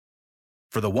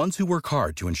For the ones who work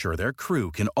hard to ensure their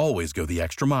crew can always go the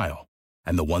extra mile,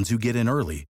 and the ones who get in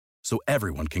early so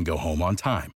everyone can go home on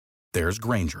time, there's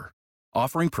Grainger,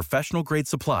 offering professional-grade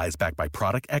supplies backed by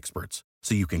product experts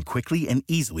so you can quickly and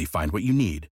easily find what you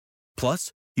need.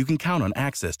 Plus, you can count on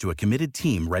access to a committed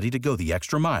team ready to go the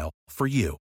extra mile for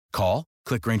you. Call,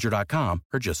 click Grainger.com,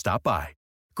 or just stop by.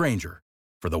 Grainger,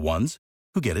 for the ones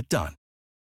who get it done.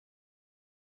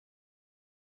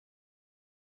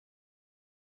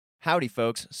 Howdy,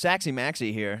 folks. Saxy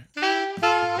Maxie here.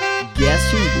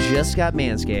 Guess who just got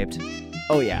manscaped?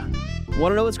 Oh, yeah.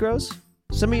 Want to know what's gross?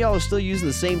 Some of y'all are still using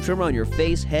the same trimmer on your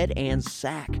face, head, and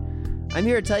sack. I'm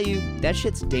here to tell you that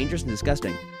shit's dangerous and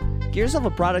disgusting. Get yourself a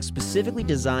product specifically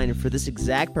designed for this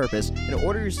exact purpose and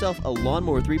order yourself a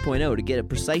Lawnmower 3.0 to get a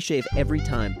precise shave every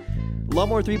time.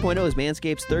 Lawnmower 3.0 is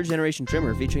Manscaped's third-generation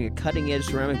trimmer featuring a cutting-edge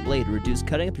ceramic blade to reduce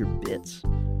cutting up your bits.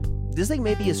 This thing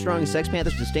may be as strong as Sex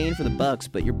Panther's disdain for the Bucks,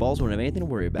 but your balls won't have anything to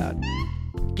worry about.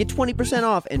 Get 20%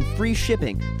 off and free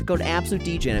shipping with the code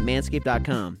AbsoluteDGen at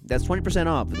Manscaped.com. That's 20%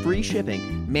 off with free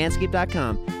shipping,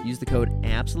 Manscaped.com. Use the code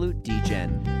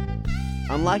AbsoluteDGen.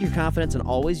 Unlock your confidence and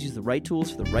always use the right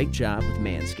tools for the right job with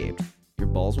Manscaped. Your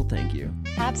balls will thank you.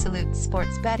 Absolute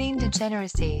sports betting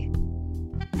degeneracy.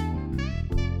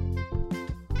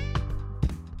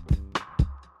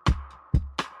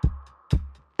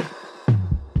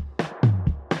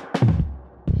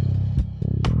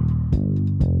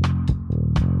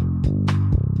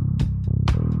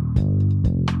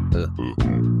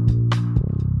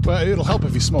 Well, it'll help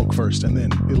if you smoke first, and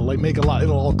then it'll make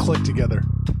it'll all click together.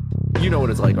 You know what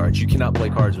it's like, Arch. You cannot play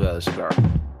cards without a cigar.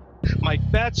 My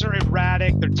bets are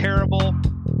erratic. They're terrible.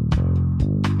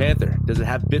 Panther. Does it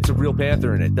have bits of real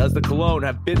Panther in it? Does the cologne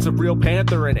have bits of real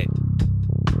Panther in it?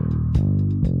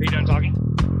 Are you done talking?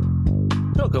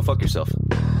 No, go fuck yourself.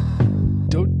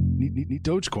 Need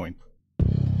Dogecoin.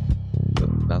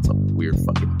 That's a weird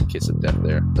fucking kiss of death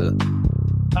there.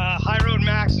 High Road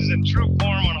Max is in true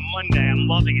form on a Monday. I'm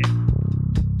loving it.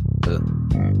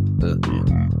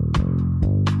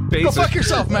 Go fuck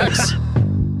yourself, Max.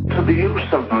 To the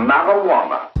use of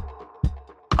marijuana.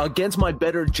 Against my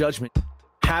better judgment.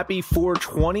 Happy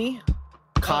 420,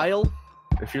 Kyle,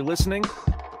 if you're listening.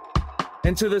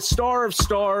 And to the star of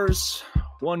stars,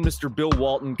 one Mr. Bill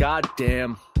Walton. God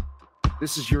damn,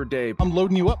 this is your day. I'm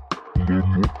loading you up.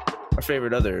 Our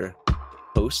favorite other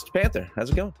host, Panther. How's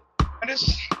it going? I'm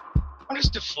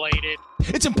just deflated.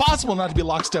 It's impossible not to be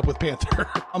lockstep with Panther.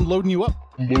 I'm loading you up.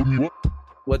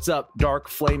 What's up, Dark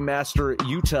Flame Master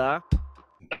Utah?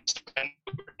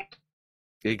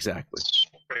 Exactly.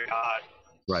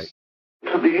 Right.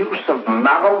 To the use of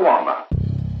marijuana.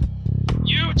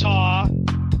 Utah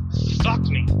fucked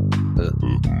me.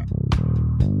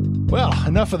 Well,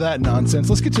 enough of that nonsense.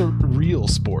 Let's get to real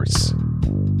sports.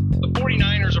 The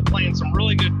 49ers are playing some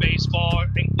really good baseball,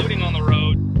 including on the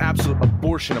road. Absolute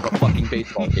abortion of a fucking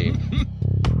baseball game.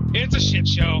 It's a shit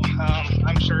show.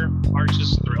 I'm sure Arch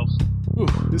is thrilled. Ooh,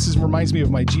 this reminds me of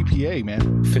my GPA,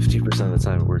 man. 50% of the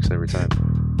time it works every time.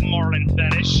 Marlin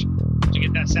fetish. Did you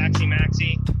get that, Saxy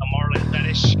Maxie? A Marlin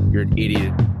fetish. You're an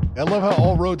idiot. I love how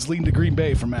all roads lead to Green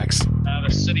Bay for Max. The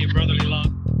city of brotherly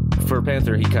love. For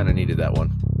Panther, he kind of needed that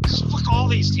one. Fuck all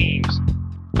these teams.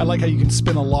 I like how you can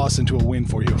spin a loss into a win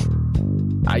for you.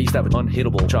 I used to have an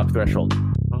unhittable chalk threshold.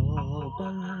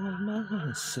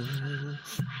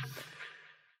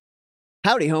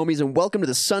 Howdy, homies, and welcome to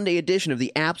the Sunday edition of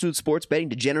the Absolute Sports Betting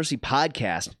Degeneracy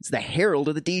Podcast. It's the herald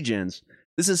of the Degens.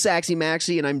 This is Saxy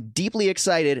Maxie, and I'm deeply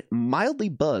excited, mildly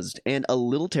buzzed, and a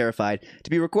little terrified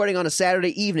to be recording on a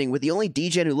Saturday evening with the only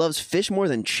Degen who loves fish more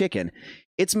than chicken.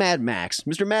 It's Mad Max.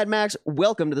 Mr. Mad Max,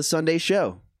 welcome to the Sunday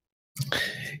show.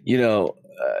 You know,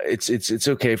 it's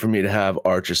okay for me to have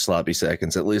Archer's sloppy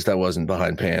seconds. At least I wasn't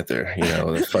behind Panther. You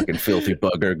know, the fucking filthy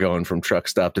bugger going from truck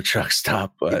stop to truck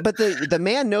stop. But the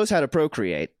man knows how to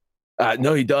procreate.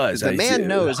 No, he does. The man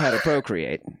knows how to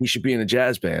procreate. He should be in a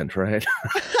jazz band, right?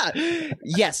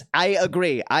 Yes, I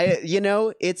agree.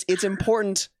 It's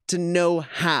important to know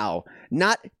how,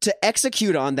 not to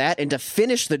execute on that and to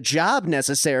finish the job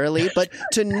necessarily, but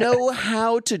to know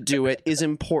how to do it is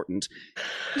important.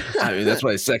 I mean, that's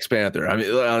why Sex Panther. I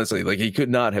mean, honestly, like, he could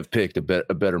not have picked a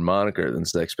better moniker than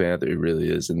Sex Panther. He really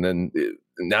is. And then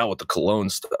now with the cologne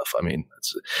stuff, I mean,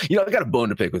 I got a bone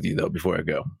to pick with you though before I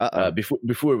go.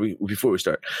 Before we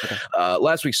start. Okay.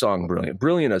 Last week's song,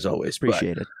 brilliant as always.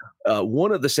 Appreciate it.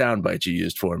 One of the sound bites you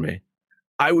used for me,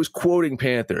 I was quoting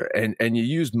Panther, and you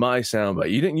used my soundbite.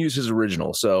 You didn't use his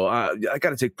original, so I got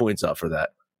to take points off for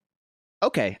that.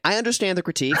 Okay, I understand the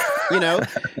critique.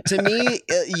 To me,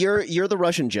 you're the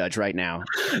Russian judge right now.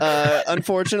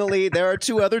 Unfortunately, there are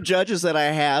two other judges that I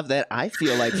have that I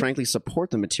feel like, frankly, support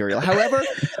the material. However,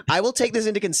 I will take this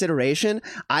into consideration.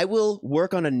 I will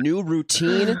work on a new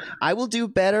routine. I will do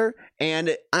better,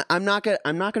 and I'm not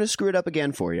gonna screw it up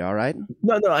again for you. All right?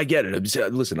 No, I get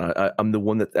it. Listen, I'm the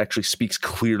one that actually speaks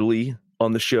clearly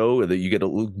on the show, that you get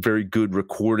a very good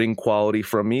recording quality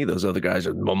from me. Those other guys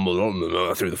are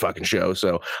mumbling through the fucking show.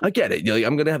 So I get it.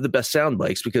 I'm going to have the best sound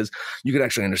bites because you can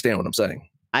actually understand what I'm saying.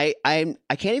 I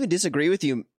can't even disagree with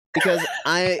you, because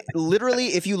I literally,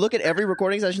 if you look at every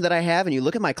recording session that I have and you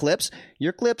look at my clips,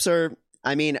 your clips are,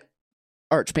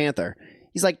 Arch Panther,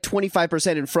 he's like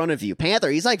 25% in front of you. Panther,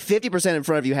 he's like 50% in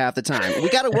front of you half the time. We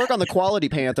got to work on the quality,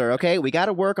 Panther. Okay. We got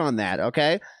to work on that.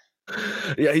 Okay.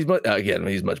 Yeah,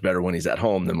 he's much better when he's at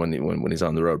home than when he's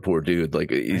on the road. Poor dude, like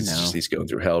he's going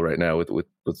through hell right now with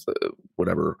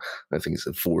whatever. I think it's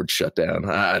a Ford shutdown.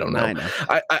 I don't know. I know.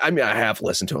 I mean, I have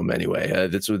listened to him anyway.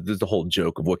 That's the whole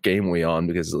joke of what game we on,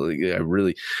 because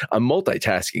I'm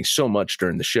multitasking so much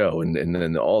during the show, and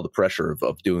then all the pressure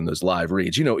of doing those live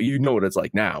reads. You know what it's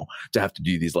like now to have to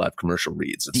do these live commercial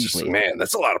reads. It's just, man,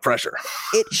 that's a lot of pressure.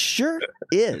 It sure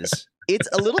is. It's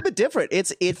a little bit different.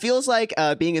 It feels like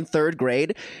being in third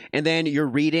grade, and then you're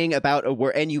reading about a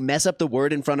word and you mess up the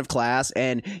word in front of class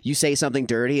and you say something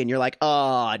dirty and you're like,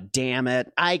 oh, damn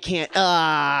it. I can't.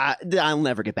 I'll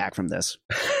never get back from this.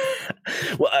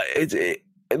 Well,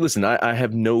 listen, I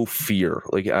have no fear.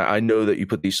 Like, I know that you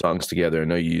put these songs together. I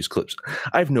know you use clips.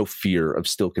 I have no fear of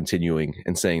still continuing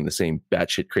and saying the same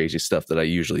batshit crazy stuff that I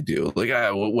usually do. Like,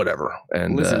 whatever.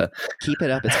 And listen, keep it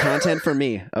up. It's content for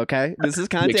me. Okay, this is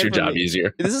content. Makes your job me.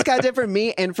 Easier. This is content for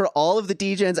me and for all of the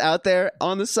DJs out there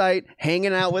on the site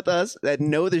hanging out with us that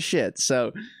know the shit.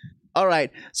 So. All right.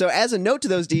 So as a note to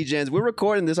those DJs, we're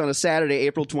recording this on a Saturday,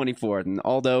 April 24th. And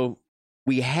although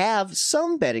we have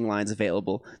some betting lines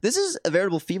available, this is a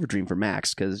veritable fever dream for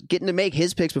Max, because getting to make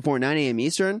his picks before 9 a.m.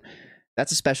 Eastern,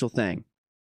 that's a special thing.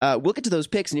 We'll get to those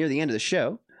picks near the end of the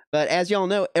show. But as y'all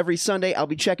know, every Sunday I'll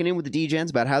be checking in with the DJs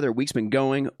about how their week's been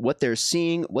going, what they're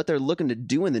seeing, what they're looking to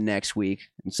do in the next week.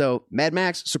 And so, Mad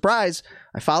Max, surprise,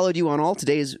 I followed you on all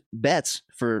today's bets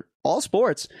for all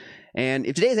sports. And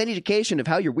if today is any indication of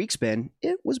how your week's been,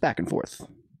 it was back and forth.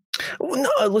 Well,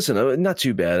 no, listen, not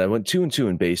too bad. I went 2-2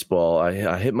 in baseball.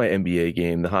 I hit my NBA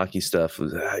game. The hockey stuff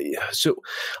was so.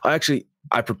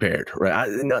 I prepared, right?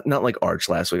 Not like Arch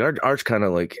last week. Arch kind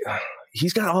of like,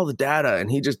 he's got all the data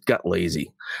and he just got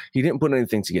lazy. He didn't put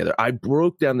anything together. I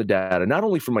broke down the data not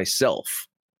only for myself,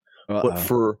 but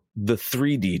for the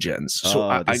 3 DGens. So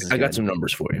I got some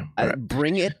numbers for you. Right.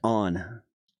 Bring it on.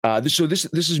 This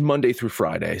is Monday through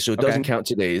Friday, so it doesn't count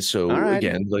today's. So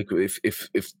again, like if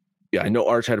I know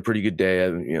Arch had a pretty good day.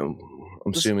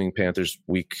 I'm assuming Panthers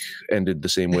week ended the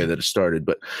same way that it started,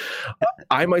 but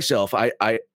I myself,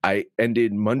 I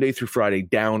ended Monday through Friday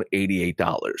down $88.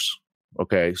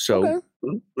 Okay, so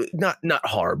not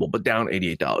horrible, but down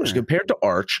 $88 compared to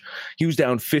Arch. He was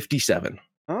down 57.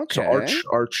 Okay, so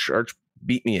Arch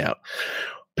beat me out.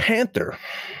 Panther.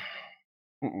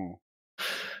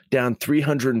 Down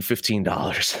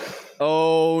 $315.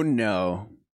 Oh no!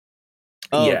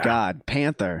 Oh yeah. God,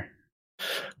 Panther.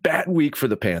 Bad week for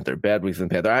the Panther.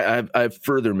 I have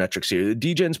further metrics here.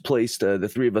 The DGens placed, the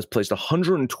 3 of us placed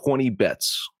 120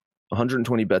 bets.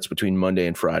 120 bets between Monday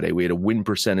and Friday. We had a win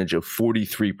percentage of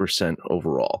 43%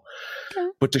 overall. Okay.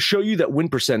 But to show you that win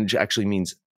percentage actually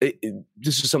means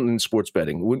this is something in sports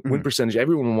betting. Win percentage,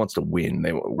 everyone wants to win.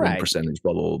 They want win percentage,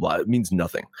 blah, blah, blah, blah. It means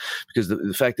nothing. Because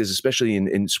the fact is, especially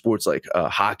in sports like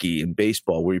hockey and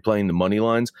baseball, where you're playing the money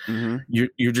lines,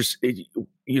 you're just,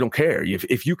 you don't care.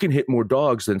 If you can hit more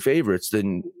dogs than favorites,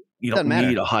 then you don't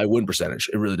need a high win percentage.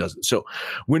 It really doesn't. So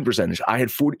win percentage, I hit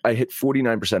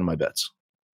 49% of my bets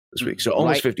this week. So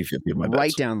almost 50-50 of my bets.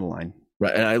 Right down the line.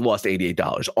 Right. And I lost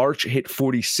 $88. Arch hit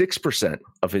 46%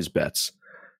 of his bets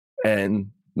and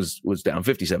was down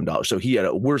 $57. So he had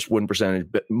a worse win percentage,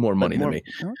 more money than me.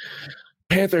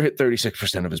 Panther hit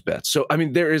 36% of his bets. So, I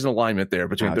mean, there is an alignment there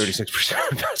between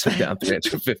 36% of bets and down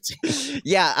 350.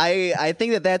 Yeah, I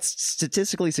think that's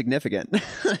statistically significant.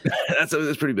 That's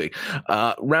pretty big.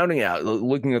 Rounding out,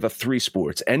 looking at the 3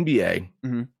 sports, NBA,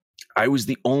 I was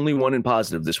the only one in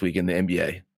positive this week in the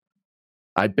NBA.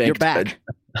 I banked. You're back.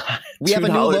 We have a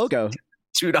new logo.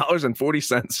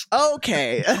 $2.40.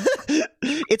 Okay.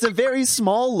 It's a very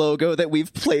small logo that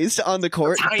we've placed on the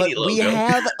court, but we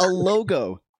have a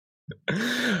logo.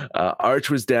 Arch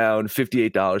was down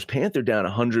 $58. Panther down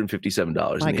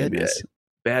 $157 My in the goodness. NBA.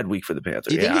 Bad week for the Panther.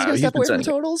 Do you think he's going to step away from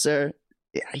totals? Or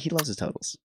yeah, he loves his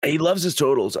totals. He loves his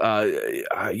totals.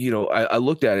 I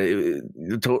looked at it.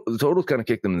 The totals kind of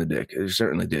kicked him in the dick. It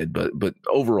certainly did. But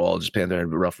overall, just Panther had a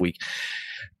rough week.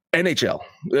 NHL,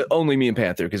 only me and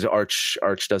Panther, because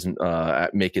Arch doesn't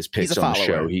make his picks on the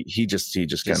show. He just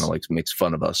kind of like makes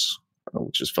fun of us,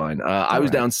 which is fine. I was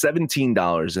down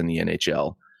 $17 in the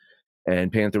NHL,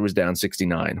 and Panther was down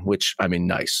 69. Which, I mean,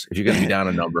 nice. If you're gonna be down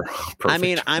a number, perfect. I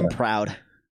mean, I'm proud.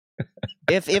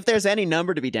 If there's any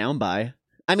number to be down by.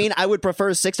 I mean, I would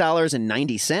prefer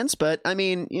 $6.90, but I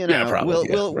mean, you know,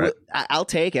 right. I'll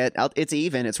take it. It's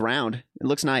even. It's round. It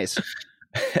looks nice.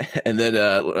 And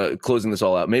then closing this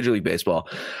all out, Major League Baseball.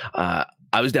 I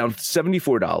was down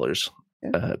 $74.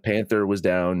 Panther was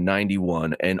down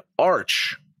 91, and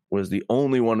Arch was the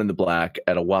only one in the black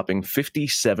at a whopping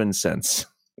 57 cents.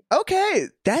 Okay,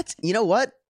 you know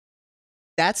what?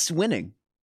 That's winning.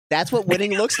 That's what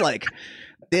winning looks like.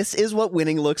 This is what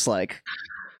winning looks like.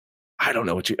 I don't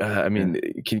know what I mean,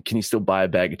 can you still buy a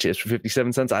bag of chips for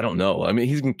 57 cents? I don't know. I mean,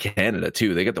 he's in Canada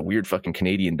too. They got the weird fucking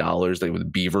Canadian dollars, like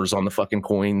with beavers on the fucking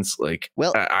coins. Like,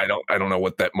 well, I don't know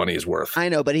what that money is worth. I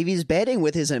know, but if he's betting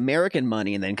with his American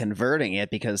money and then converting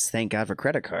it, because thank God for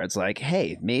credit cards, like,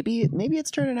 hey, maybe it's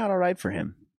turning out all right for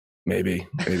him. Maybe.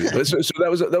 But so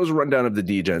that was a rundown of the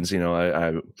D-Gens. You know,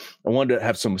 I wanted to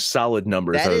have some solid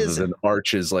numbers other than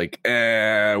Arch's like,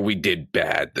 we did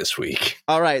bad this week.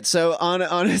 All right. So on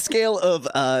a scale of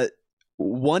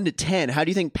 1 to 10, how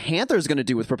do you think Panther's going to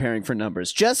do with preparing for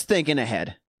numbers? Just thinking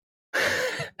ahead.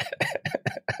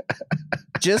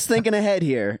 Just thinking ahead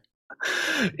here.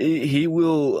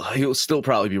 He'll still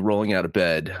probably be rolling out of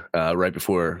bed right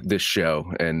before this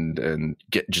show and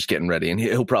getting ready, and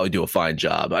he'll probably do a fine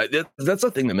job. That's the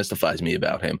thing that mystifies me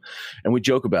about him, and we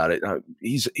joke about it.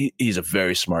 He's a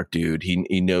very smart dude.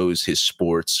 He knows his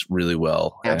sports really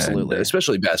well, absolutely, and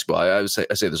especially basketball. I say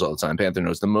this all the time. Panther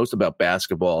knows the most about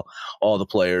basketball, all the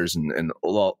players and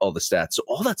all the stats. So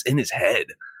all that's in his head.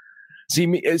 See,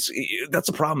 that's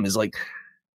the problem. Is like.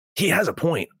 He has a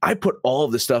point. I put all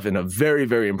of this stuff in a very,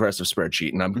 very impressive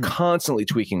spreadsheet, and I'm constantly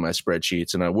tweaking my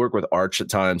spreadsheets, and I work with Arch at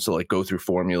times to like go through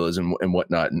formulas and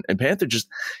whatnot. And Panther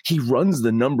he runs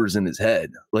the numbers in his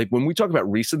head. Like when we talk about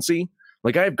recency,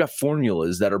 like I've got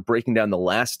formulas that are breaking down the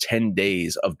last 10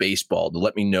 days of baseball to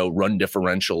let me know run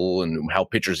differential and how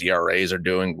pitchers' ERAs are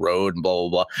doing, road and blah, blah,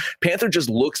 blah. Panther just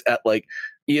looks at like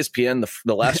ESPN,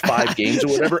 the last 5 games or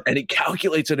whatever, and he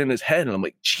calculates it in his head. And I'm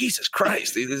like, Jesus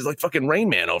Christ, he's like fucking Rain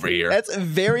Man over here. That's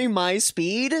very my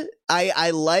speed.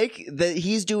 I like that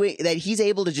he's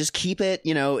able to just keep it,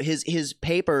 you know, his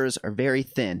papers are very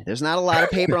thin. There's not a lot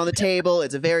of paper on the table.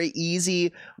 It's a very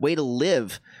easy way to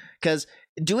live. Because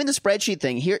doing the spreadsheet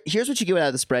thing, here's what you get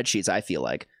out of the spreadsheets, I feel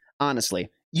like. Honestly,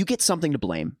 you get something to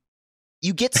blame.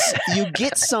 You get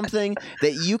something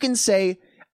that you can say,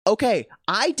 okay,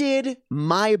 I did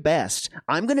my best.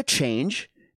 I'm going to change.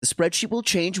 The spreadsheet will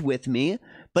change with me,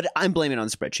 but I'm blaming it on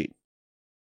the spreadsheet.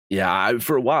 Yeah,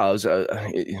 for a while,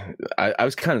 I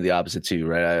was kind of the opposite too,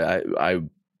 right? I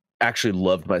actually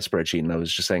loved my spreadsheet, and I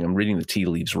was just saying I'm reading the tea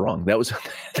leaves wrong. That was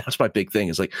my big thing.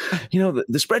 Is like, you know,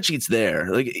 the spreadsheet's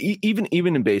there, like even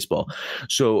in baseball.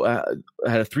 So I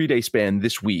had a 3-day span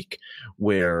this week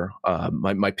where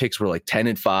my picks were like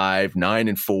 10-5,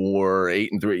 9-4,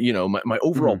 8-3. You know, my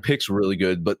overall picks were really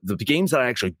good, but the games that I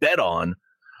actually bet on,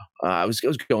 I was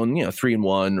going, you know,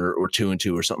 3-1 or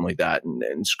 2-2 or something like that,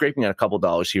 and scraping out a couple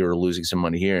dollars here or losing some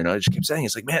money here. And I just kept saying,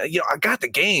 it's like, man, you know, I got the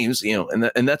games, you know,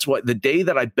 and that's why the day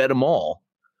that I bet them all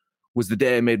was the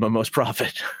day I made my most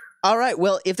profit. All right.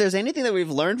 Well, if there's anything that we've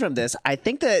learned from this, I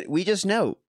think that we just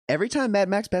know every time Mad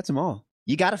Max bets them all,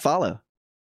 you got to follow.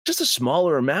 Just a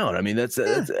smaller amount. I mean, that's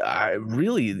I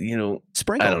really, you know,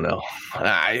 sprinkle. I don't know.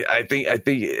 I think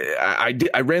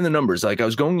I ran the numbers. Like I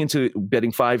was going into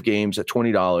betting 5 games at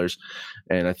 $20,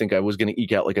 and I think I was going to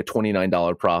eke out like a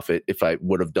 $29 profit if I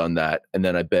would have done that. And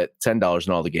then I bet $10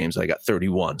 in all the games. I got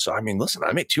 31. So I mean, listen,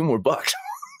 I made $2 more.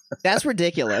 That's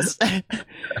ridiculous.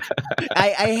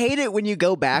 I hate it when you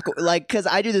go back, like, because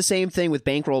I do the same thing with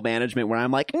bankroll management where I'm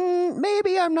like,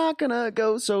 maybe I'm not going to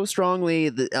go so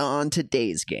strongly on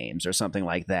today's games or something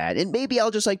like that. And maybe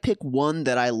I'll just like pick one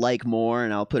that I like more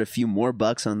and I'll put a few more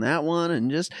bucks on that one and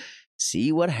just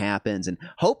see what happens and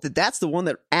hope that that's the one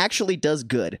that actually does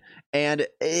good. And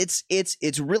it's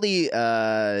really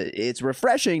it's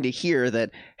refreshing to hear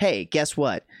that, hey, guess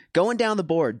what? Going down the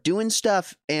board, doing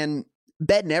stuff and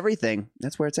betting everything,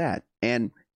 that's where it's at, and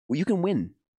you can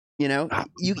win. You know, I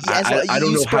don't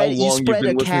know how long you've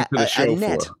been listening to the show for.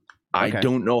 Okay. I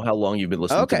don't know how long you've been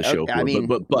listening to the show for. I mean,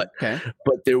 but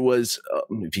there was,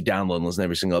 if you download and listen to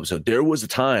every single episode, there was a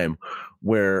time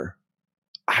where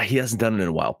he hasn't done it in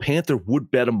a while. Panther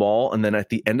would bet them all, and then at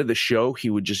the end of the show, he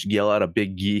would just yell out a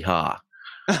big yeehaw.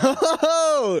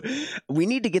 Oh, we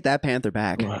need to get that Panther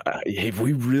back.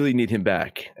 We really need him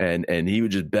back, and he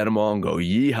would just bet them all and go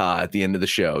yeehaw at the end of the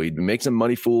show. He'd make some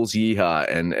money fools yeehaw,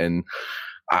 and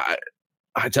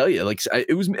I tell you, like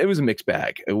it was a mixed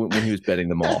bag when he was betting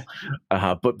them all.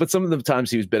 But some of the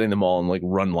times he was betting them all and like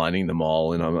run lining them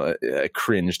all, and I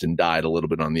cringed and died a little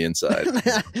bit on the inside.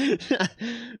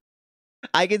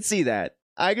 I can see that.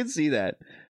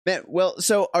 Man, well,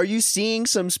 so are you seeing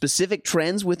some specific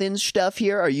trends within stuff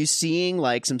here? Are you seeing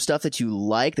like some stuff that you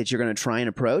like that you're going to try and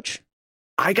approach?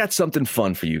 I got something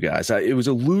fun for you guys. It was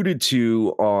alluded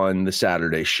to on the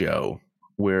Saturday show.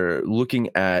 I've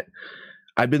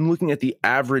been looking at the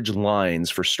average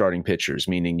lines for starting pitchers,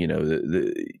 meaning, you know,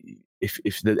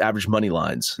 if the average money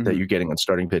lines that you're getting on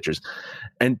starting pitchers,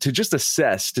 and to just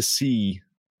assess to see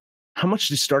how much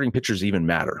do starting pitchers even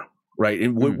matter. Right.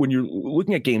 And when you're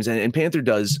looking at games, and Panther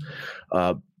does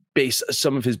base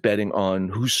some of his betting on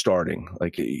who's starting,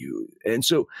 and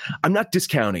so I'm not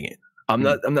discounting it. I'm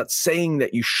not saying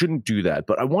that you shouldn't do that,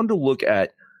 but I wanted to look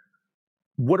at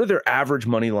what are their average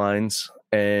money lines,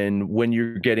 and when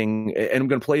you're getting, and I'm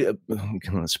going to play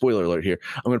spoiler alert here.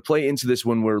 I'm going to play into this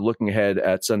when we're looking ahead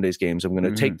at Sunday's games. I'm going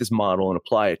to take this model and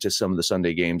apply it to some of the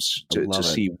Sunday games to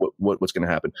see what's going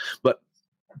to happen. But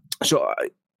so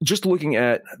just looking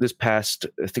at this past,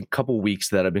 I think, couple weeks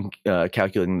that I've been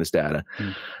calculating this data,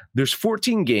 there's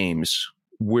 14 games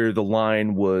where the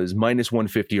line was minus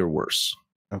 150 or worse.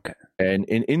 Okay. And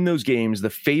in those games, the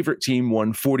favorite team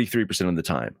won 43% of the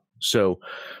time. So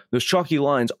those chalky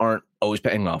lines aren't always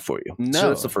paying off for you. No. So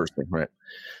that's the first thing, right?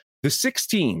 The 6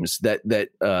 teams that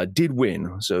did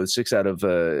win, so 6 out of,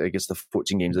 I guess, the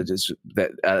 14 games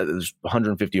that out of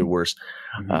 150 or worse,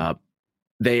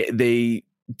 they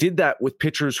did that with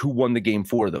pitchers who won the game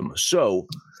for them. So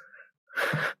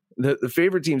the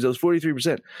favorite teams, those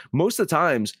 43%, most of the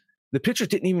times the pitcher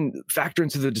didn't even factor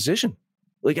into the decision,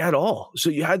 like at all. So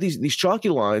you had these chalky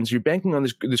lines, you're banking on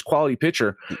this quality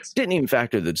pitcher, didn't even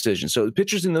factor the decision. So the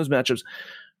pitchers in those matchups,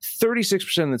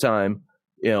 36% of the time,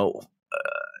 you know,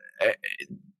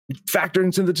 factor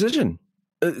into the decision.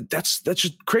 That's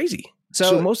just crazy.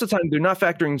 So most of the time they're not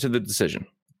factoring into the decision.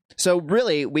 So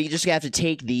really, we just have to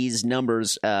take these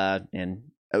numbers and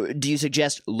do you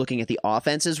suggest looking at the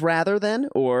offenses rather than,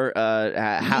 or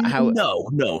how?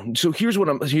 No. So here's what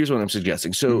I'm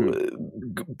suggesting. So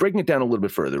breaking it down a little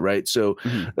bit further, right? So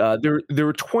there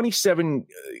were 27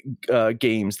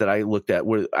 games that I looked at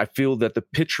where I feel that the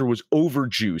pitcher was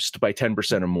overjuiced by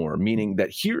 10% or more, meaning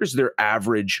that here's their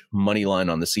average money line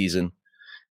on the season,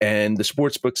 and the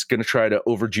sportsbook's going to try to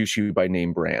overjuice you by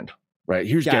name brand. Right.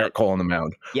 Here's Garrett Cole on the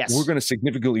mound. Yes. We're going to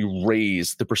significantly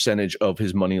raise the percentage of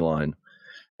his money line.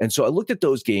 And so I looked at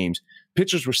those games.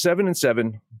 Pitchers were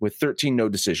 7-7 with 13 no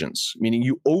decisions, meaning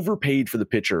you overpaid for the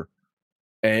pitcher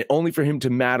and only for him to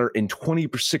matter in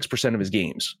 26% of his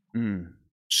games.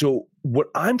 So what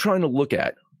I'm trying to look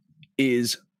at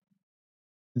is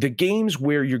the games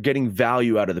where you're getting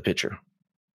value out of the pitcher,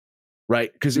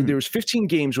 right? Because there was 15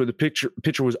 games where the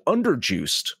pitcher was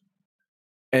underjuiced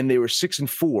and they were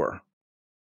 6-4.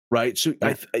 Right. So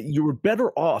you were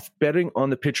better off betting on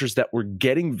the pitchers that were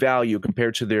getting value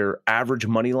compared to their average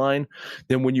money line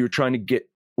than when you were trying to get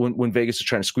when Vegas is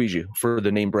trying to squeeze you for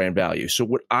the name brand value. So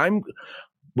what I'm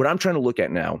trying to look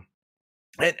at now,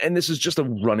 and this is just a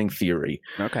running theory,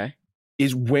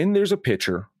 is when there's a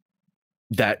pitcher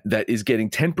that is getting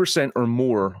 10% or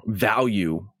more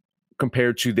value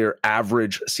compared to their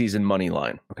average season money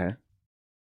line. Okay.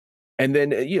 And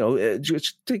then, you know,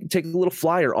 just take a little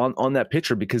flyer on that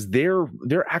pitcher because they're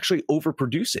actually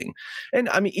overproducing. And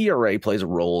I mean, ERA plays a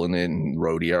role in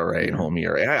road ERA and home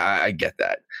ERA. I get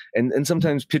that. And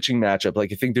sometimes pitching matchup,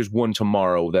 like I think there's one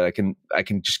tomorrow that I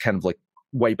can just kind of like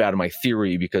wipe out of my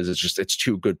theory because it's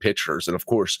 2 good pitchers. And of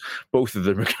course, both of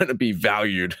them are going to be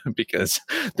valued because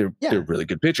they're really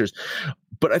good pitchers.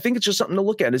 But I think it's just something to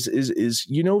look at is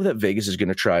you know that Vegas is going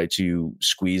to try to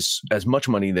squeeze as much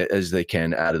money as they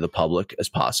can out of the public as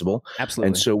possible. Absolutely.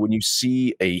 And so when you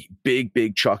see a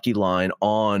big chalky line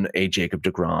on a Jacob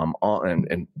deGrom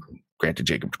and granted,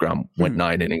 Jacob deGrom went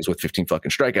 9 innings with 15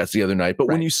 fucking strikeouts the other night. But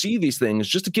when you see these things,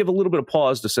 just to give a little bit of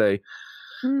pause to say,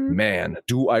 man,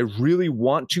 do I really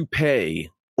want to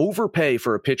overpay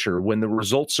for a pitcher when the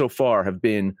results so far have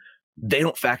been they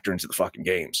don't factor into the fucking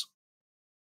games?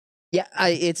 Yeah,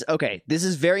 it's okay. This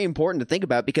is very important to think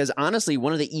about because honestly,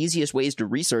 one of the easiest ways to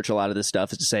research a lot of this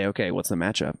stuff is to say, okay, what's the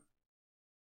matchup?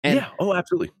 And,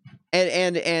 absolutely.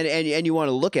 And you want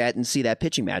to look at and see that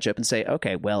pitching matchup and say,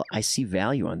 okay, well, I see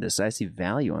value on this. I see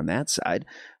value on that side.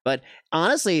 But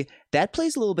honestly, that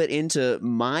plays a little bit into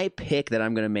my pick that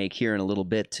I'm going to make here in a little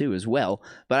bit too as well.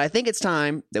 But I think it's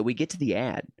time that we get to the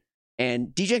ad. And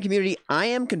DGen community, I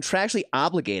am contractually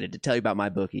obligated to tell you about my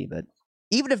bookie, but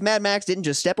even if Mad Max didn't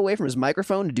just step away from his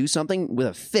microphone to do something with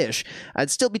a fish,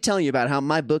 I'd still be telling you about how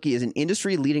my bookie is an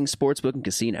industry-leading sportsbook and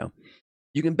casino.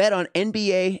 You can bet on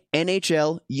NBA,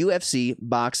 NHL, UFC,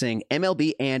 boxing,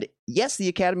 MLB, and yes, the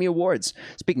Academy Awards.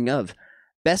 Speaking of,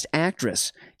 Best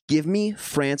Actress, give me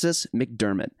Frances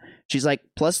McDermott. She's like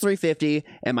plus 350,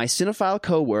 and my cinephile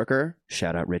coworker,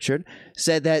 shout out Richard,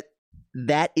 said that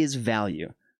is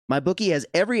value. My bookie has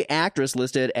every actress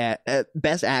listed at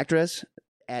Best Actress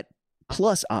at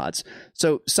plus odds.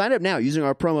 So sign up now using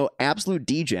our promo Absolute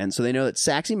DGen so they know that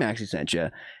Saxy Maxi sent you,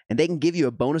 and they can give you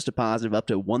a bonus deposit of up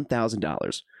to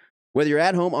 $1,000. Whether you're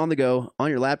at home, on the go, on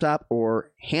your laptop,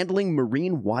 or handling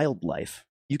marine wildlife,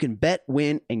 you can bet,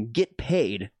 win, and get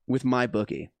paid with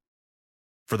MyBookie.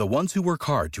 For the ones who work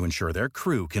hard to ensure their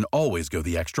crew can always go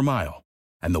the extra mile,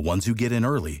 and the ones who get in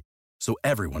early so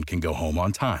everyone can go home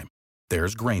on time,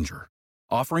 there's Grainger,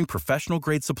 offering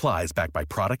professional-grade supplies backed by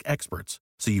product experts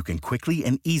so you can quickly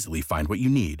and easily find what you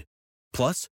need.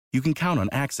 Plus, you can count on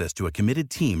access to a committed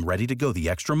team ready to go the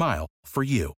extra mile for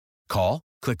you. Call,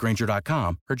 click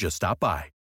Grainger.com, or just stop by.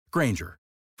 Grainger,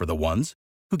 for the ones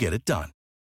who get it done.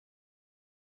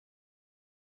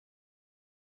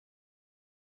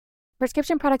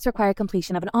 Prescription products require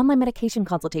completion of an online medication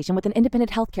consultation with an independent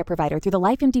healthcare provider through the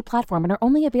LifeMD platform and are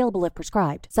only available if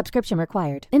prescribed. Subscription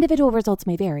required. Individual results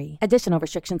may vary. Additional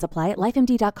restrictions apply at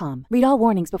lifemd.com. Read all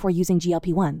warnings before using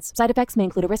GLP-1s. Side effects may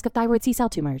include a risk of thyroid C-cell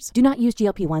tumors. Do not use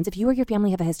GLP-1s if you or your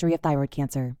family have a history of thyroid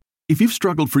cancer. If you've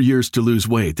struggled for years to lose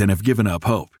weight and have given up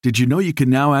hope, did you know you can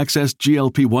now access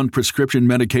GLP-1 prescription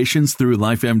medications through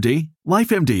LifeMD?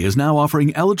 LifeMD is now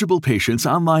offering eligible patients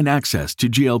online access to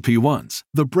GLP-1s,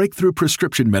 the breakthrough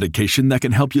prescription medication that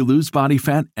can help you lose body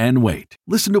fat and weight.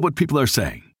 Listen to what people are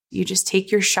saying. You just take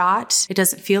your shot. It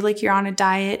doesn't feel like you're on a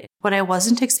diet. What I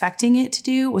wasn't expecting it to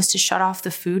do was to shut off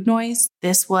the food noise.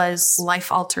 This was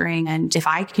life-altering, and if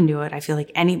I can do it, I feel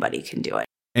like anybody can do it.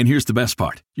 And here's the best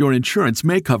part. Your insurance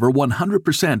may cover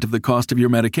 100% of the cost of your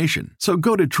medication. So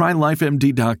go to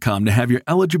TryLifeMD.com to have your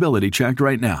eligibility checked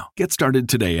right now. Get started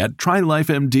today at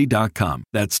TryLifeMD.com.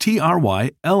 That's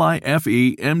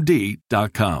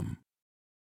TryLifeMD.com.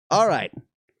 All right.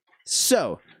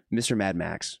 So, Mr. Mad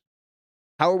Max,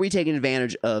 how are we taking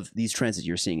advantage of these trends that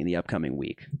you're seeing in the upcoming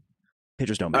week?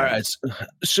 Pitchers don't matter. All right.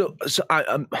 So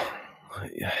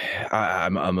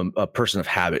I'm a person of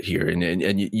habit here,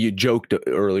 and you joked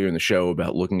earlier in the show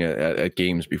about looking at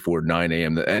games before 9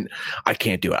 a.m. and I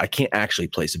can't do it. I can't actually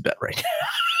place a bet right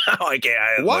now. I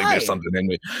can't. Why? Like, there's something in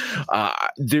me.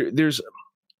 There's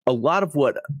a lot of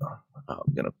what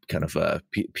I'm gonna kind of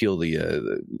peel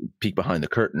the peek behind the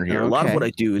curtain here. Okay. A lot of what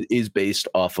I do is based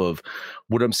off of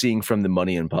what I'm seeing from the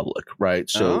money in public, right?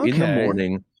 So in the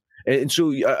morning. And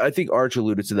so I think Arch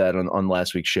alluded to that on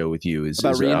last week's show with you.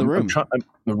 About reading the room. I'm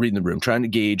reading the room, trying to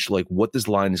gauge like what this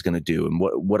line is going to do. And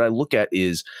what I look at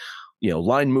is,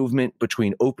 line movement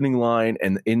between opening line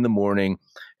and in the morning,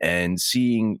 and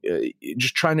seeing,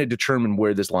 just trying to determine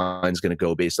where this line is going to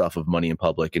go based off of money in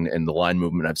public and the line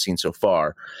movement I've seen so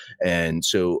far. And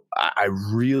so I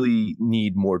really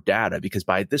need more data, because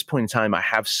by this point in time, I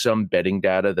have some betting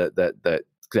data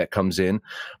that comes in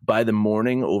by the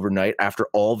morning, overnight, after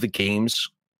all the games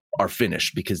are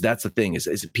finished, because that's the thing is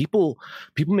people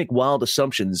make wild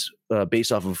assumptions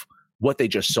based off of what they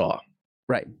just saw.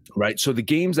 Right. So the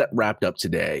games that wrapped up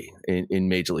today in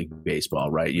Major League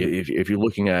Baseball, right? If you're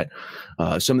looking at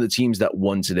some of the teams that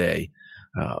won today,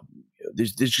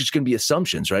 there's just going to be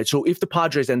assumptions, right? So if the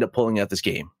Padres end up pulling out this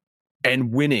game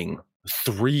and winning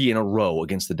 3 in a row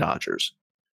against the Dodgers,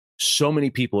 so many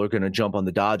people are going to jump on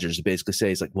the Dodgers to basically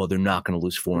say, it's like, well, they're not going to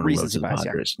lose 4 in a row to the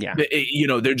Padres. Yeah.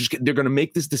 They're going to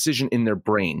make this decision in their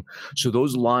brain. So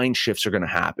those line shifts are going to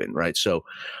happen. Right. So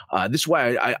this is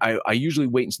why I usually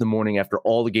wait until the morning after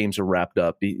all the games are wrapped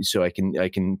up, so I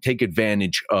can take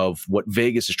advantage of what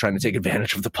Vegas is trying to take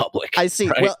advantage of the public. I see.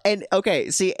 Right? Well, and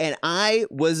I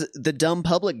was the dumb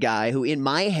public guy who, in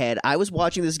my head, I was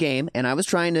watching this game and I was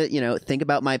trying to, think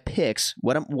about my picks.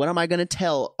 What am I going to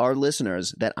tell our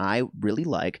listeners that I really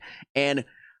like? And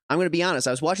I'm going to be honest,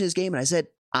 I was watching this game and I said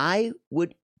I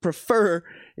would prefer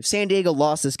if San Diego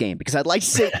lost this game, because I'd like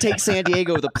to take San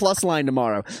Diego with a plus line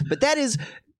tomorrow. But that is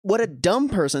what a dumb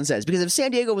person says, because if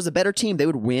San Diego was a better team, they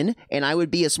would win, and I would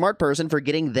be a smart person for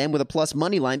getting them with a plus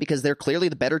money line, because they're clearly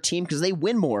the better team because they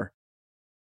win more.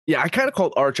 Yeah, I kind of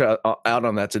called Arch out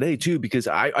on that today too, because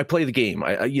I play the game.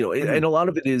 And a lot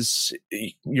of it is,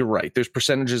 you're right. There's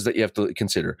percentages that you have to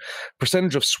consider.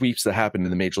 Percentage of sweeps that happen in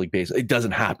the Major League Baseball, it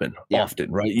doesn't happen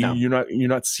often, right? No. You're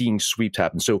not seeing sweeps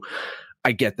happen. So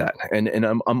I get that, and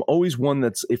I'm always one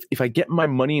that's if I get my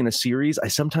money in a series, I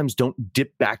sometimes don't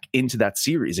dip back into that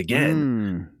series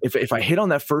again. If I hit on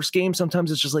that first game,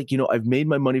 sometimes it's just like, I've made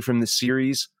my money from this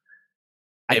series.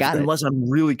 Unless I'm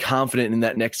really confident in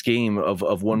that next game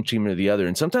of one team or the other,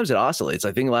 and sometimes it oscillates.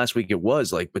 I think last week it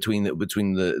was like between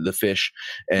the Fish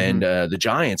and the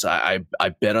Giants. I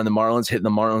bet on the Marlins, hitting the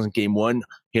Marlins in game 1,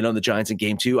 hit on the Giants in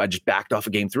game 2. I just backed off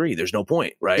of game 3. There's no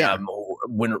point, right? Yeah. I'm a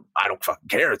winner. I don't fucking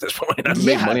care at this point. I've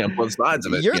made money on both sides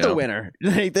of it. You're the winner.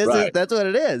 Like, that's what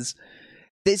it is.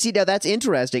 See, now that's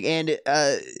interesting. And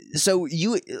so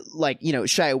you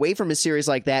shy away from a series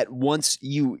like that once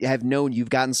you have known you've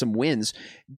gotten some wins.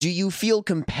 Do you feel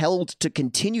compelled to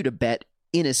continue to bet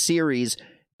in a series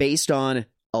based on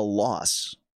a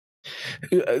loss?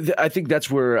 I think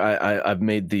that's where I've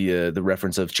made the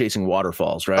reference of chasing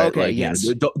waterfalls, right? Okay, like, yes.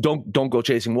 Don't go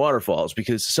chasing waterfalls,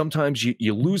 because sometimes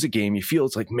you lose a game, you feel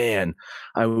it's like, man,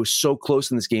 I was so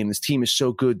close in this game. This team is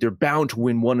so good. They're bound to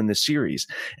win one in this series.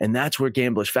 And that's where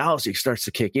gambler's fallacy starts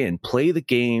to kick in. Play the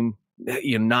game,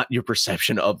 not your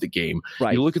perception of the game.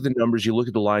 Right. You look at the numbers, you look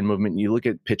at the line movement, you look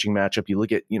at pitching matchup, you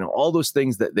look at, all those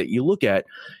things that you look at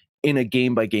in a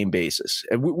game by game basis,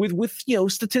 and with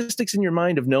statistics in your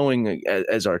mind of knowing,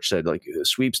 as Arch said, like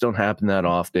sweeps don't happen that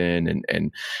often,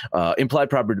 and implied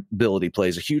probability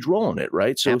plays a huge role in it,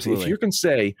 right? So if you can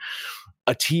say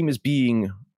a team is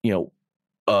being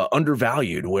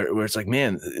undervalued, where it's like,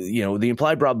 man, the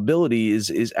implied probability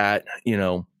is at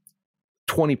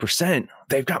 20%,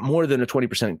 they've got more than a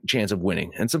 20% chance of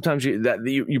winning, and sometimes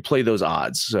you play those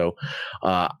odds. So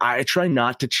I try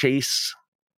not to chase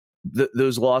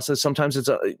those losses. Sometimes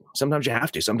sometimes you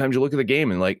have to. Sometimes you look at the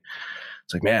game and like,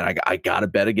 it's like, man, I gotta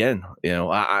bet again.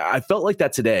 I felt like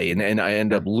that today, and I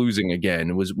ended up losing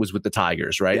again. It was with the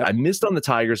Tigers, right? Yep. I missed on the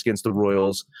Tigers against the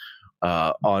Royals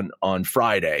on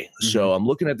Friday. Mm-hmm. So I'm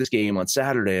looking at this game on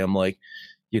Saturday. I'm like,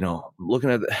 looking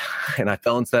at and I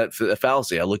fell into that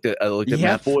fallacy. I looked at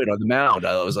Matt Boyd on the mound.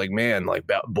 I was like, man, like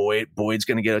Boyd's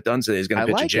gonna get it done today. He's gonna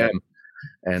pitch a gem.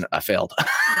 And I failed.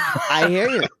 I hear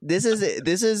you. This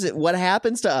is what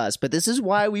happens to us, but this is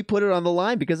why we put it on the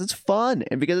line, because it's fun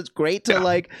and because it's great to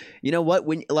when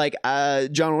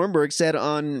John Ornberg said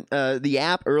on the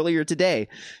app earlier today,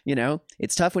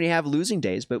 it's tough when you have losing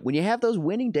days, but when you have those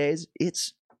winning days,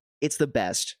 it's the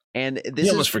best. And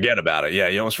you almost forget about it. Yeah,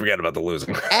 you almost forget about the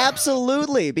losing.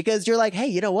 Absolutely, because you're like, hey,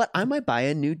 you know what? I might buy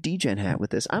a new DGen hat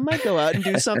with this. I might go out and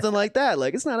do something like that.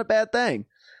 Like, it's not a bad thing.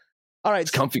 All right.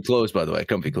 It's comfy clothes, by the way.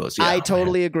 Comfy clothes. Yeah, I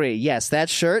totally agree. Yes, that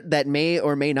shirt that may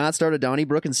or may not start a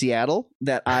Donnybrook in Seattle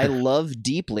that I love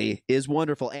deeply is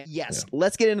wonderful. And yes,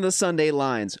 let's get into the Sunday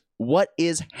lines. What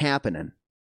is happening?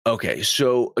 Okay,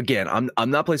 so again,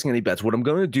 I'm not placing any bets. What I'm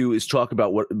going to do is talk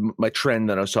about what my trend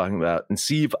that I was talking about and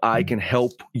see if I can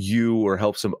help you or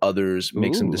help some others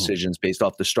make some decisions based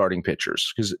off the starting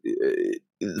pitchers. Because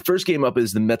the first game up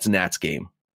is the Mets-Nats game.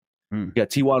 You got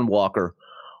Taijuan Walker,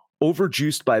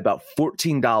 overjuiced by about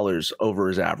 $14 over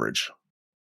his average.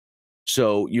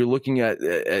 So you're looking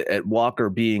at Walker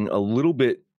being a little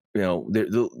bit,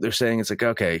 they're saying it's like,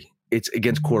 okay, it's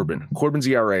against Corbin. Corbin's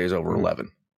ERA is over 11,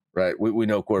 right? We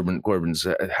know Corbin's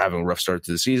having a rough start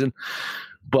to the season,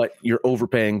 but you're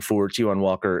overpaying for Taijuan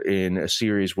Walker in a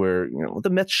series where, the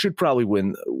Mets should probably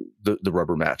win the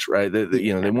rubber match, right?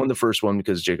 They won the first one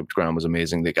because Jacob deGrom was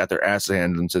amazing. They got their ass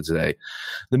handed to them today.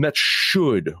 The Mets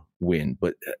should win,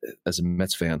 but as a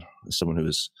Mets fan, as someone who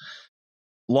has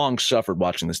long suffered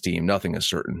watching this team, nothing is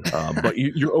certain. But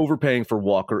you're overpaying for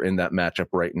Walker in that matchup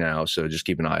right now, so just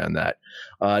keep an eye on that.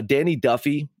 Danny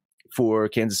Duffy for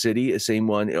Kansas City, same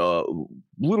one, a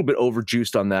little bit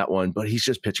overjuiced on that one, but he's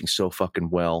just pitching so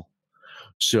fucking well.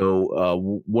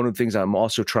 So one of the things I'm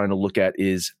also trying to look at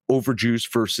is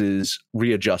overjuice versus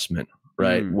readjustment,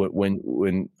 right?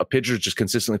 When a pitcher is just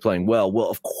consistently playing well,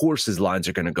 of course his lines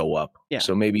are going to go up. Yeah.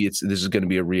 So maybe this is going to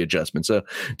be a readjustment. So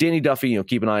Danny Duffy,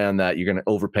 keep an eye on that. You're going to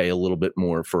overpay a little bit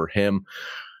more for him.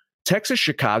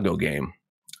 Texas-Chicago game.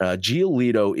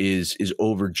 Giolito is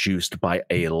overjuiced by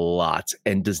a lot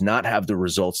and does not have the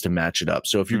results to match it up.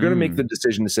 So if you're going to make the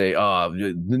decision to say,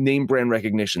 the name brand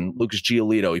recognition, Lucas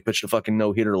Giolito, he pitched a fucking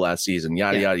no-hitter last season,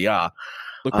 yada, yada.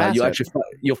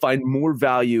 You'll find more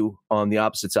value on the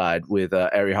opposite side with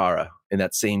Arihara in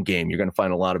that same game. You're going to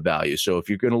find a lot of value. So if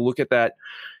you're going to look at that,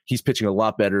 he's pitching a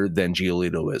lot better than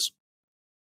Giolito is.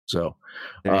 So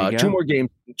two more games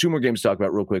to talk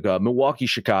about real quick. Milwaukee,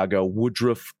 Chicago,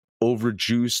 Woodruff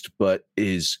overjuiced, but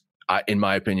is, in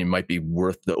my opinion, might be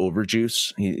worth the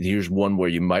overjuice. Here's one where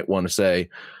you might want to say,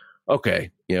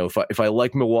 okay, if I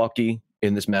like Milwaukee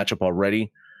in this matchup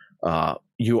already,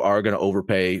 you are going to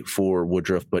overpay for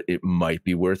Woodruff, but it might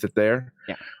be worth it there.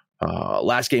 Yeah.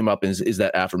 Last game up is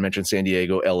that aforementioned San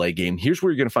Diego LA game. Here's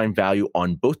where you're going to find value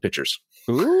on both pitchers.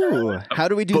 Ooh, how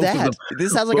do we do that?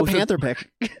 This sounds like a Panther pick.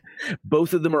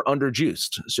 Both of them are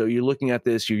underjuiced. So you're looking at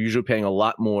this, you're usually paying a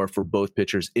lot more for both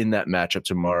pitchers in that matchup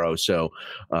tomorrow. So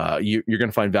you're going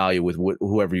to find value with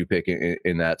whoever you pick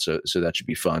in that. So that should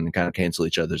be fun and kind of cancel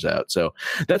each other's out. So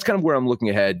that's kind of where I'm looking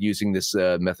ahead using this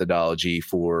methodology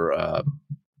for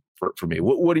me.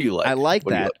 What do you like? I like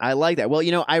that. I like that.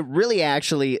 Well, I really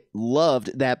actually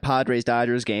loved that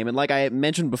Padres-Dodgers game. And like I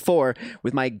mentioned before,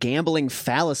 with my gambling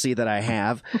fallacy that I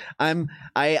have,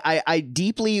 I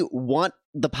deeply want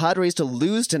the Padres to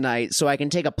lose tonight so I can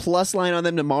take a plus line on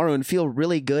them tomorrow and feel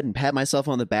really good and pat myself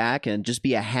on the back and just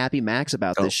be a happy Max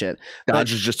about this shit.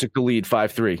 Dodgers just took the lead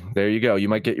 5-3. There you go. You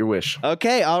might get your wish.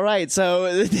 Okay. All right. So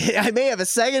I may have a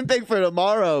second pick for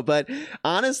tomorrow, but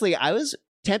honestly, I was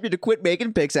tempted to quit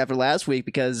making picks after last week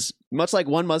because much like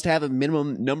one must have a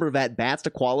minimum number of at-bats to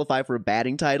qualify for a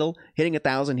batting title, hitting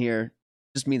 1,000 here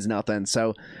just means nothing.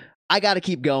 So I got to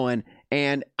keep going,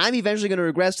 and I'm eventually going to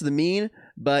regress to the mean,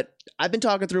 but I've been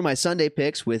talking through my Sunday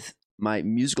picks with my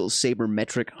musical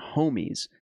sabermetric homies,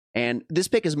 and this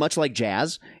pick is much like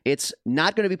jazz. It's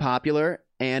not going to be popular,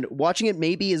 and watching it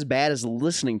may be as bad as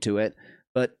listening to it,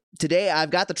 but today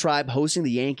I've got the Tribe hosting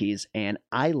the Yankees, and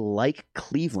I like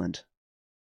Cleveland.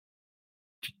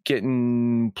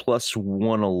 Getting plus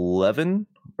 111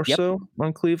 or so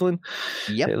on Cleveland.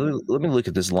 Yep. Hey, let me look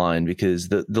at this line because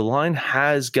the line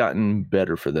has gotten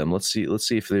better for them. Let's see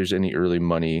if there's any early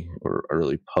money or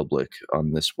early public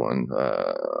on this one.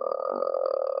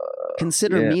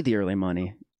 Consider me the early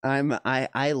money.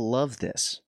 I love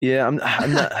this. Yeah, I'm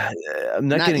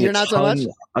not getting you're not so much?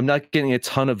 I'm not getting a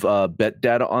ton of bet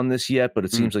data on this yet, but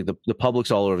it seems like the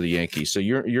public's all over the Yankees. So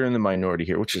you're in the minority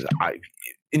here, which is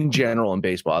in general in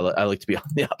baseball, I like to be on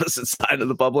the opposite side of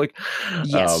the public.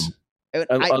 Yes.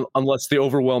 Unless the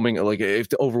overwhelming, if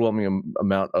the overwhelming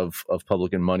amount of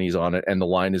public and money's on it and the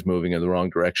line is moving in the wrong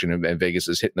direction and Vegas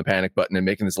is hitting the panic button and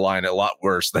making this line a lot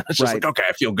worse, then it's just like, okay,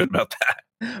 I feel good about that.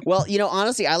 Well,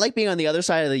 honestly, I like being on the other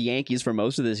side of the Yankees for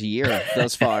most of this year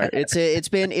thus far. It's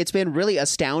been really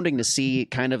astounding to see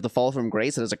kind of the fall from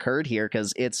grace that has occurred here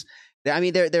because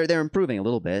they're improving a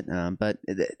little bit, but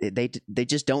they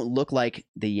just don't look like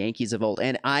the Yankees of old.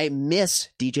 And I miss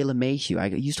DJ LeMahieu. I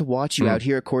used to watch you out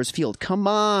here at Coors Field. Come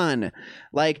on,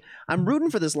 I'm rooting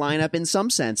for this lineup in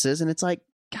some senses, and it's like,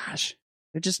 gosh,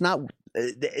 they're just not.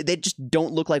 They just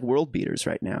don't look like world beaters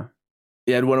right now.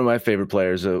 Yeah, one of my favorite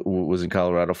players was in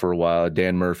Colorado for a while,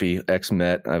 Dan Murphy,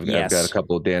 ex-Met. I've got a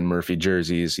couple of Dan Murphy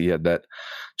jerseys. He had that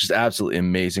just absolutely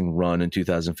amazing run in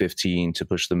 2015 to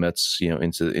push the Mets,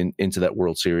 into that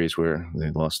World Series where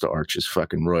they lost to Arch's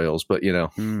fucking Royals. But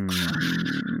I'm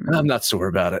not sore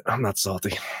about it. I'm not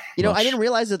salty. I didn't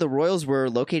realize that the Royals were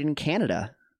located in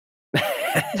Canada.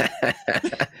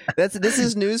 This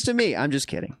is news to me. I'm just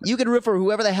kidding. You can root for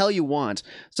whoever the hell you want.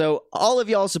 So all of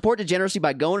y'all support Degeneracy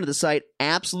by going to the site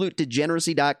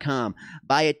absolutedegeneracy.com.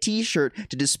 Buy a t-shirt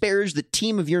to disparage the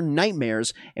team of your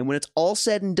nightmares, and when it's all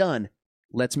said and done,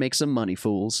 let's make some money,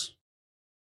 fools.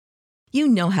 You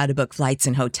know how to book flights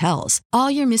and hotels. All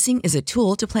you're missing is a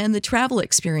tool to plan the travel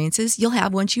experiences you'll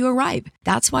have once you arrive.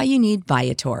 That's why you need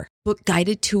Viator. Book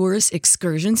guided tours,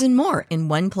 excursions, and more in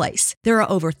one place. There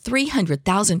are over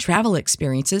 300,000 travel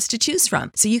experiences to choose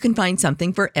from, so you can find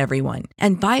something for everyone.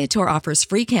 And Viator offers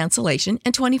free cancellation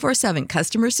and 24/7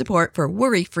 customer support for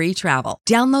worry-free travel.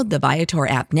 Download the Viator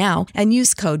app now and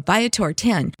use code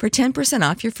Viator10 for 10%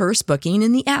 off your first booking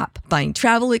in the app. Find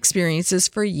travel experiences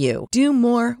for you. Do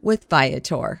more with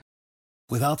Viator.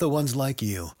 Without the ones like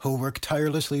you, who work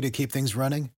tirelessly to keep things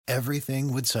running,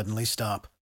 everything would suddenly stop.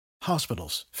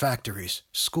 Hospitals, factories,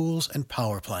 schools, and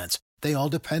power plants, they all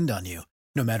depend on you.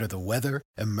 No matter the weather,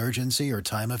 emergency, or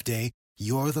time of day,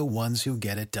 you're the ones who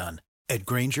get it done. At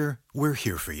Grainger, we're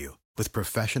here for you with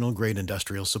professional-grade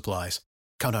industrial supplies.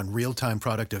 Count on real-time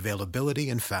product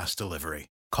availability and fast delivery.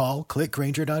 Call, click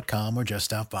Grainger.com, or just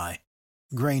stop by.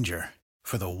 Grainger,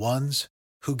 for the ones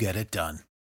who get it done.